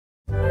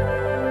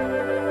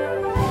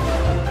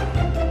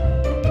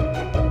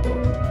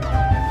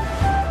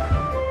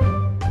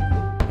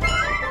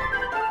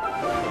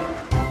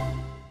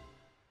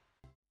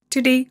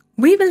Today,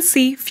 we will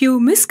see few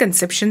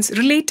misconceptions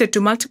related to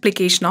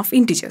multiplication of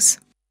integers.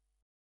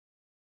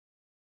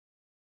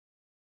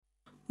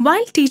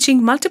 While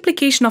teaching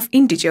multiplication of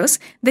integers,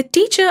 the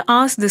teacher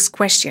asked this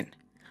question.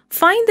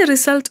 Find the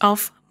result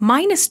of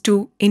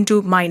 -2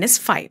 into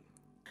 -5.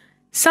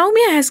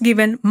 Soumya has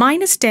given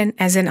 -10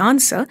 as an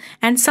answer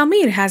and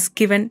Samir has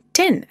given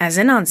 10 as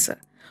an answer.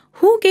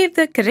 Who gave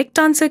the correct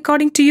answer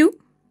according to you?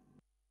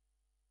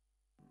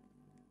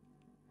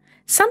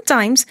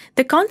 Sometimes,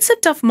 the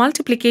concept of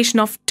multiplication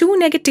of two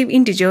negative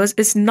integers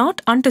is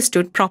not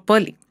understood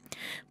properly.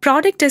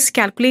 Product is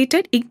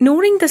calculated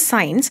ignoring the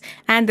signs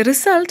and the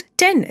result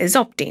 10 is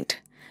obtained.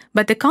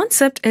 But the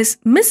concept is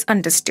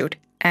misunderstood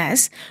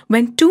as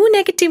when two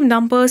negative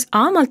numbers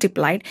are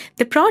multiplied,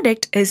 the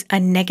product is a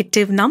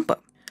negative number.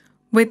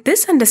 With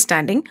this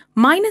understanding,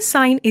 minus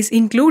sign is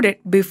included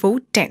before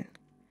 10.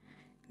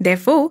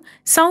 Therefore,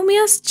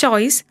 Soumya's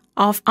choice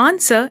of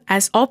answer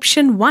as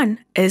option 1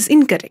 is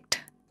incorrect.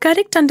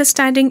 Correct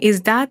understanding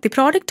is that the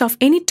product of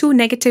any two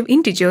negative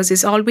integers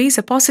is always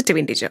a positive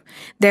integer.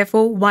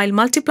 Therefore, while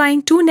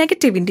multiplying two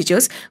negative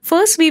integers,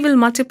 first we will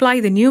multiply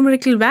the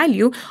numerical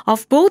value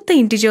of both the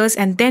integers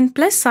and then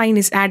plus sign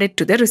is added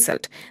to the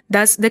result.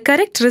 Thus, the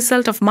correct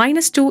result of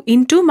 -2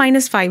 into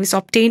 -5 is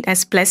obtained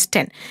as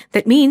 +10.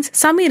 That means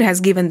Samir has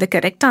given the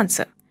correct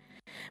answer.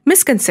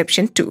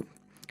 Misconception 2.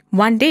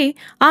 One day,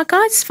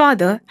 Akash's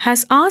father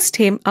has asked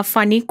him a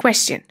funny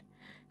question.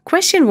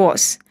 Question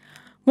was,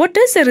 what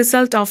is the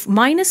result of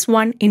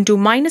 -1 into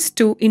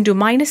 -2 into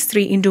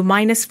 -3 into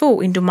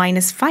 -4 into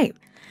 -5?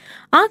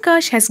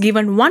 Akash has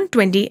given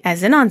 120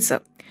 as an answer.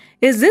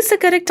 Is this the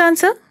correct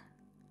answer?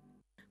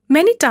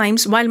 Many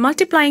times while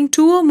multiplying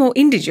two or more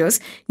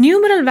integers,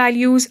 numeral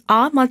values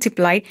are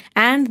multiplied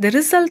and the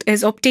result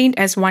is obtained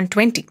as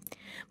 120.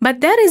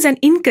 But there is an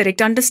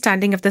incorrect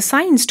understanding of the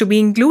signs to be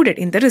included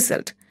in the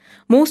result.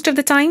 Most of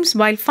the times,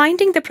 while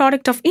finding the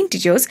product of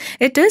integers,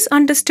 it is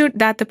understood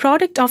that the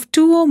product of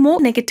two or more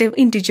negative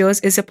integers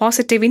is a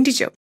positive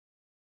integer.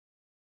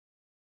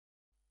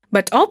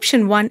 But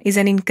option 1 is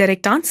an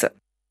incorrect answer.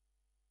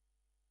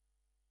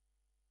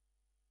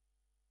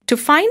 To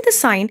find the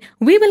sign,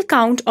 we will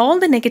count all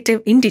the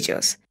negative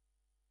integers.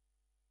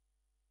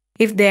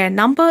 If their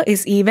number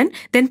is even,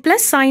 then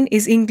plus sign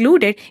is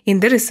included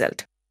in the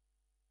result.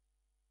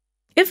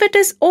 If it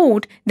is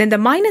odd, then the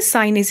minus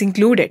sign is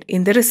included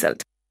in the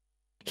result.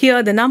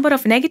 Here, the number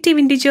of negative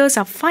integers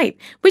are 5,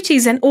 which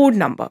is an odd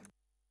number.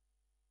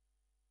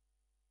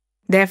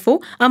 Therefore,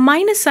 a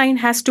minus sign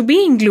has to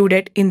be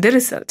included in the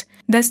result.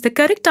 Thus, the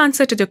correct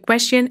answer to the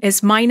question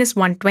is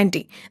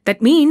 -120.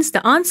 That means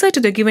the answer to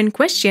the given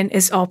question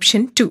is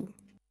option 2.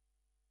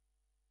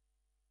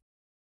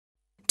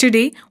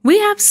 Today, we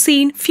have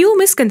seen few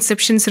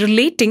misconceptions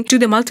relating to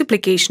the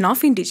multiplication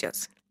of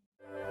integers.